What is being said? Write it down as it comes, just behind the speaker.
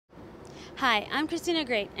Hi, I'm Christina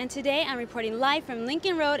Great, and today I'm reporting live from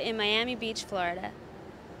Lincoln Road in Miami Beach, Florida.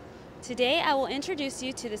 Today I will introduce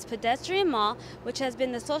you to this pedestrian mall, which has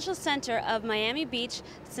been the social center of Miami Beach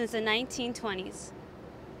since the 1920s.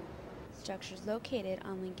 Structures located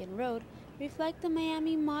on Lincoln Road reflect the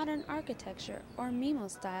Miami modern architecture, or Mimo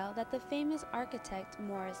style, that the famous architect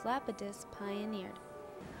Morris Lapidus pioneered.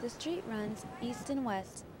 The street runs east and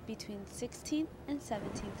west between 16th and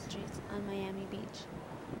 17th Streets on Miami Beach.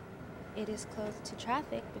 It is close to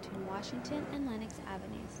traffic between Washington and Lenox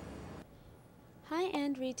Avenues.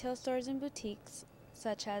 High-end retail stores and boutiques,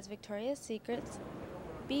 such as Victoria's Secrets,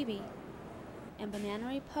 BB, and Banana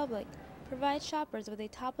Republic, provide shoppers with a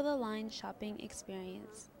top-of-the-line shopping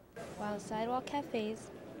experience, while sidewalk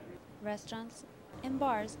cafes, restaurants, and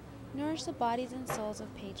bars nourish the bodies and souls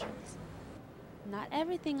of patrons. Not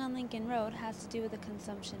everything on Lincoln Road has to do with the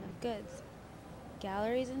consumption of goods.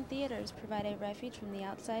 Galleries and theaters provide a refuge from the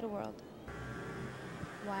outside world.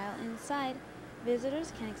 While inside,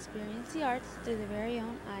 visitors can experience the arts through their very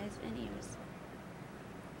own eyes and ears.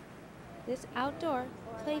 This outdoor,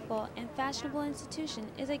 playful, and fashionable institution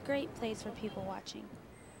is a great place for people watching.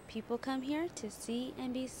 People come here to see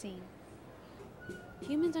and be seen.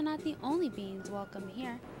 Humans are not the only beings welcome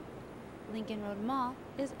here. Lincoln Road Mall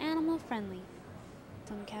is animal friendly.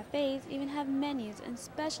 Some cafes even have menus and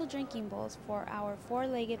special drinking bowls for our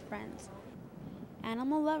four-legged friends.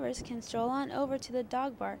 Animal lovers can stroll on over to the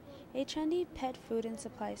Dog Bar, a trendy pet food and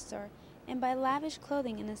supply store, and buy lavish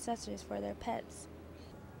clothing and accessories for their pets.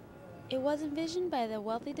 It was envisioned by the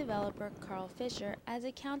wealthy developer Carl Fisher as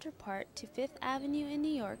a counterpart to Fifth Avenue in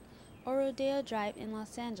New York or Rodeo Drive in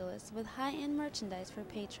Los Angeles, with high-end merchandise for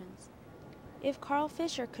patrons. If Carl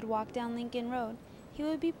Fisher could walk down Lincoln Road, he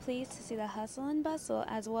would be pleased to see the hustle and bustle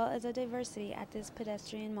as well as the diversity at this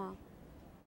pedestrian mall.